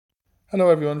Hello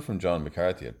everyone from John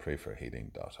McCarthy at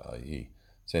prayforhealing.ie.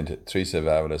 Saint Teresa of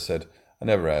Avila said, I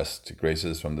never asked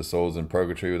graces from the souls in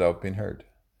purgatory without being heard.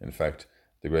 In fact,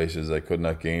 the graces I could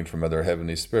not gain from other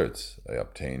heavenly spirits, I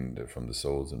obtained from the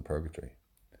souls in purgatory.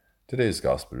 Today's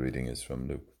Gospel reading is from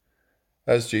Luke.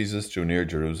 As Jesus drew near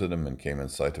Jerusalem and came in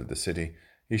sight of the city,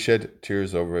 he shed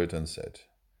tears over it and said,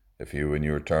 If you in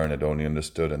your turn had only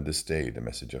understood on this day the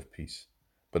message of peace.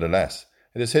 But alas,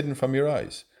 it is hidden from your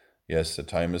eyes. Yes, the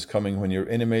time is coming when your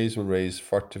enemies will raise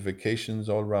fortifications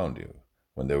all round you,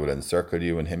 when they will encircle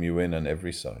you and hem you in on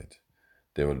every side.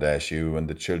 They will dash you and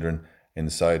the children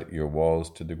inside your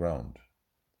walls to the ground.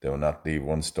 They will not leave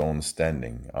one stone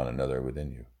standing on another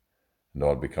within you. And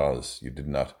all because you did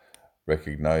not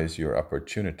recognize your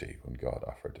opportunity when God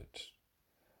offered it.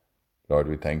 Lord,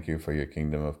 we thank you for your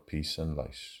kingdom of peace and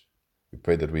light. We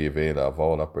pray that we avail of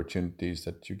all opportunities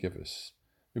that you give us.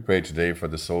 We pray today for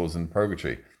the souls in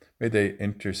purgatory. May they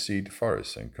intercede for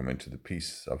us and come into the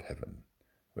peace of heaven.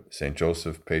 Saint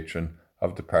Joseph, patron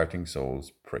of departing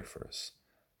souls, pray for us.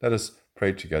 Let us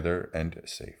pray together and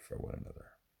say for one another.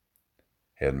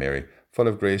 Hail Mary, full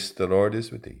of grace, the Lord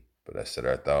is with thee. Blessed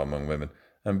art thou among women,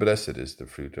 and blessed is the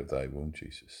fruit of thy womb,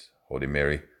 Jesus. Holy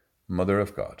Mary, Mother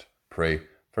of God, pray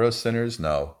for us sinners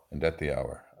now and at the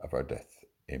hour of our death.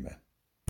 Amen.